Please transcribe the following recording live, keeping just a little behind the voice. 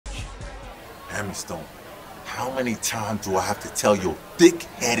Hammerstone, how many times do I have to tell your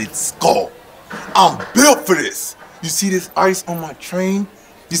thick-headed skull? I'm built for this. You see this ice on my train?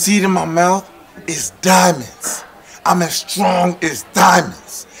 You see it in my mouth? It's diamonds. I'm as strong as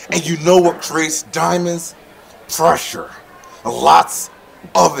diamonds. And you know what creates diamonds? Pressure. Lots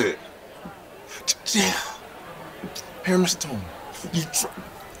of it. Yeah. Hammerstone, you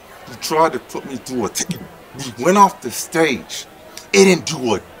tried to put me through a ticket. We went off the stage. It didn't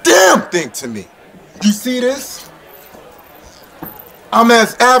do a damn thing to me. You see this? I'm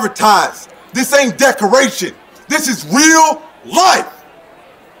as advertised. This ain't decoration. This is real life.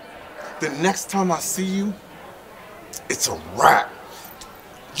 The next time I see you, it's a wrap.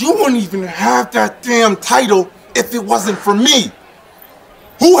 You wouldn't even have that damn title if it wasn't for me.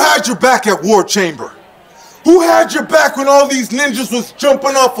 Who had your back at War Chamber? Who had your back when all these ninjas was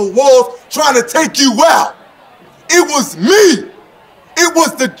jumping off of walls trying to take you out? It was me. It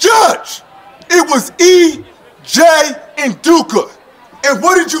was the judge. It was E, J, and Nduka. And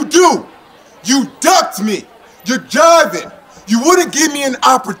what did you do? You ducked me. You're jiving. You wouldn't give me an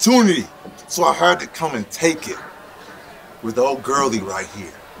opportunity. So I had to come and take it. With old girlie right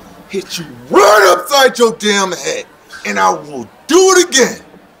here. Hit you right upside your damn head. And I will do it again.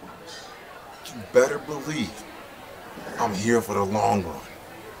 You better believe I'm here for the long run.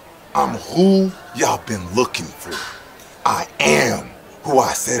 I'm who y'all been looking for. I am who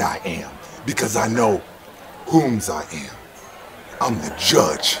I said I am. Because I know whom's I am. I'm the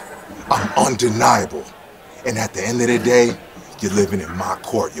judge. I'm undeniable. And at the end of the day, you're living in my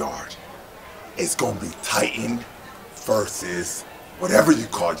courtyard. It's gonna be Titan versus whatever you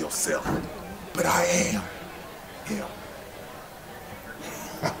call yourself. But I am him.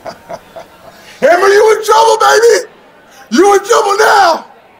 Hammer, you in trouble, baby! You in trouble now!